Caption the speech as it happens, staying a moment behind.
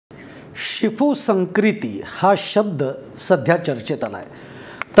Shifu संक्रीती हा शब्द सध्या चर्चेत आलाय।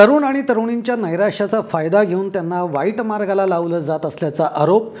 तरुण आणि तरुणींच्या नैराश्याचा फायदा घेऊन त्यांना वाईट मार्गाला लावलं जात असल्याचा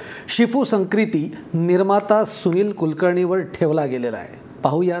आरोप शिफू संक्रीती निर्माता सुनील कुलकर्णीवर ठेवला गेलेला आहे।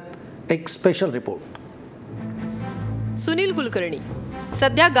 पाहूयात एक स्पेशल रिपोर्ट। सुनील कुलकर्णी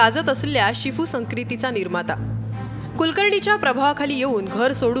सध्या गाजत असलेल्या शिफू संक्रीतीचा निर्माता। कुलकर्णीच्या प्रभावाखाली येऊन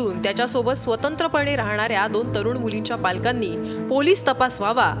घर सोडून त्याच्यासोबत स्वतंत्रपणे राहणाऱ्या 2 तरुण मुलींच्या पालकांनी पोलीस तपास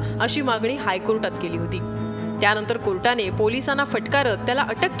व्हावा अशी मागणी हायकोर्टात केली होती। त्यानंतर कोर्टाने पोलिसांना फटकारत त्याला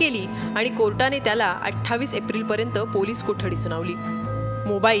अटक केली आणि कोर्टाने त्याला 28 एप्रिलपर्यंत पोलीस कोठडी सुनावली।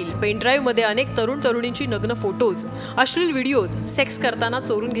 मोबाईल पेनड्राईव्ह मध्ये अनेक तरुण तरुणींची नग्न फोटोज, अश्लील व्हिडिओज, सेक्स करताना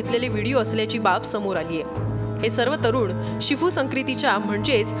चोरून घेतलेले व्हिडिओ असल्याची बाब समोर आली आहे। हे सर्व तरुण शिफू संक्रीतीच्या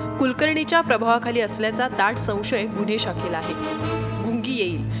म्हणजेच कुलकर्णीच्या प्रभावाखाली असल्याचा दाट संशय गुन्हे शाखेला आहे। गुंगी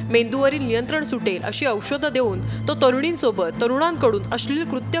येईल, मेंदूवरील नियंत्रण सुटेल अशी औषधं देऊन तो तरुणींसोबत तरुणांकडून अश्लील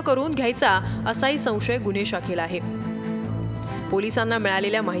कृत्य करून घ्यायचा असाही संशय गुन्हे शाखेला आहे। पोलिसांना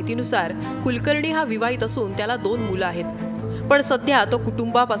मिळालेल्या माहितीनुसार कुलकर्णी हा विवाहित असून त्याला 2 मुलं आहेत, पण सध्या तो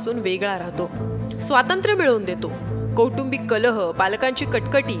कुटुंबापासून वेगळा राहतो, स्वातंत्र्य मिळवून देतो। कौटुंबिक कलह, पालकांची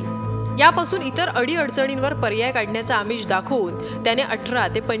कटकटी यापासून इतर अडीअडचणींवर पर्याय काढण्याचा आमिष दाखवून त्याने 18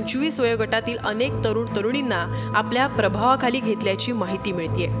 ते 25 वयोगटातील अनेक तरुण तरुणींना आपल्या प्रभावाखाली घेतल्याची माहिती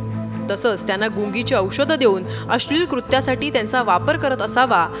मिळते। तसंच त्यांना गुंगीची औषधं देऊन अश्लील कृत्यासाठी त्यांचा वापर करत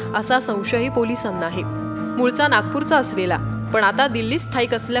असावा असा संशयही पोलिसांना आहे। मूळचा नागपूरचा असलेला पण आता दिल्लीत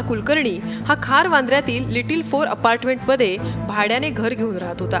स्थायिक असलेला कुलकर्णी हा खार वांद्र्यातील लिटिल 4 अपार्टमेंटमध्ये भाड्याने घर घेऊन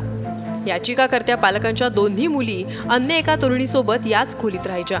राहत होता। याचिकाकर्त्या पालकांच्या 2ही मुली अन्य एका तरुणीसोबत याच खोलीत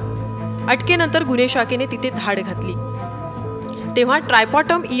राहायच्या। अटकेनंतर गुन्हे शाखेने तिथे धाड घातली, तेव्हा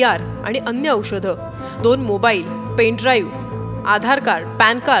ट्रायपॉटम ER आणि अन्य औषधं, 2 मोबाईल, पेनड्राईव्ह, आधार कार्ड,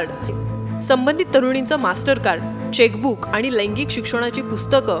 पॅन कार्ड, संबंधित तरुणींचं मास्टर कार्ड, चेकबुक आणि लैंगिक शिक्षणाची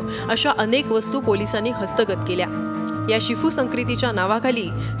पुस्तकं अशा अनेक वस्तू पोलिसांनी हस्तगत केल्या। या शिफू संक्रीतीच्या नावाखाली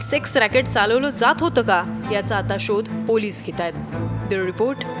सेक्स रॅकेट चालवलं जात होतं का याचा आता शोध पोलीस घेत आहेत। Bureau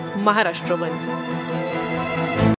report, Maharashtra one.